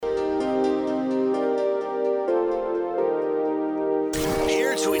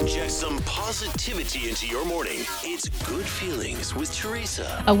Inject some positivity into your morning. It's Good Feelings with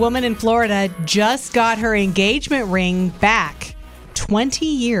Teresa. A woman in Florida just got her engagement ring back 20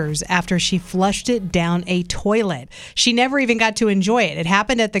 years after she flushed it down a toilet. She never even got to enjoy it. It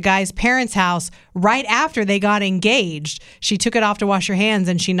happened at the guy's parents' house right after they got engaged. She took it off to wash her hands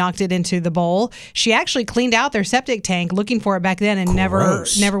and she knocked it into the bowl. She actually cleaned out their septic tank looking for it back then and never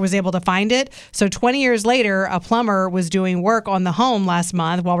was able to find it. So 20 years later, a plumber was doing work on the home last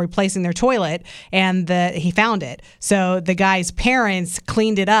month while replacing their toilet, and he found it. So the guy's parents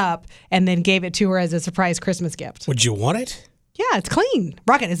cleaned it up and then gave it to her as a surprise Christmas gift. Would you want it? Yeah, it's clean.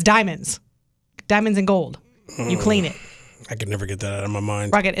 Rocket, it's diamonds. Diamonds and gold. You clean it. I could never get that out of my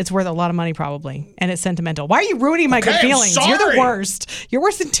mind. Rocket, it's worth a lot of money probably. And it's sentimental. Why are you ruining my good feelings? I'm sorry. You're the worst. You're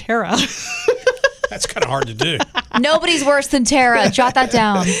worse than Tara. That's kind of hard to do. Nobody's worse than Tara. Jot that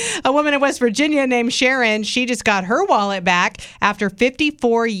down. A woman in West Virginia named Sharon, she just got her wallet back after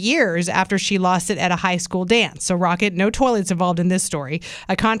 54 years after she lost it at a high school dance. So, Rocket, no toilets involved in this story.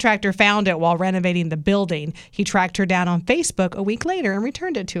 A contractor found it while renovating the building. He tracked her down on Facebook a week later and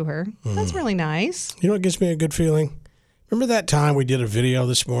returned it to her. That's really nice. You know what gives me a good feeling? Remember that time we did a video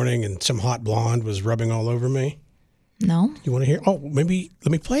this morning and some hot blonde was rubbing all over me? No. You want to hear? Oh, maybe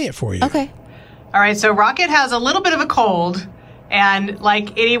let me play it for you. Okay. All right, so Rocket has a little bit of a cold, and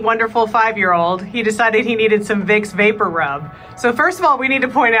like any wonderful 5-year-old, he decided he needed some Vicks Vapor Rub. So first of all, we need to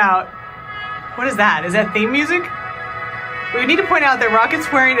point out, what is that? Is that theme music? We need to point out that Rocket's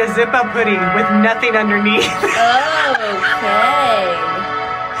wearing a zip-up hoodie with nothing underneath. Okay.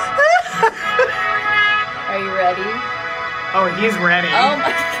 Are you ready? Oh, he's ready. Oh my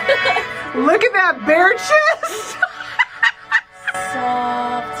God. Look at that bare chest!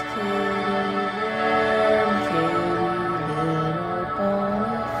 Soft kitty, warm kitty, little butterfly.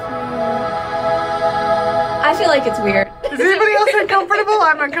 I feel like it's weird. Is anybody else uncomfortable?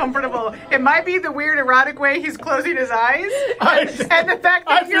 I'm uncomfortable. It might be the weird erotic way he's closing his eyes. And the fact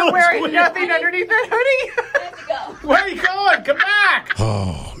that you're wearing nothing underneath that hoodie. Where are you going? Come back.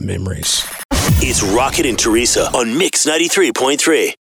 Oh, memories. It's Rocket and Teresa on Mix 93.3.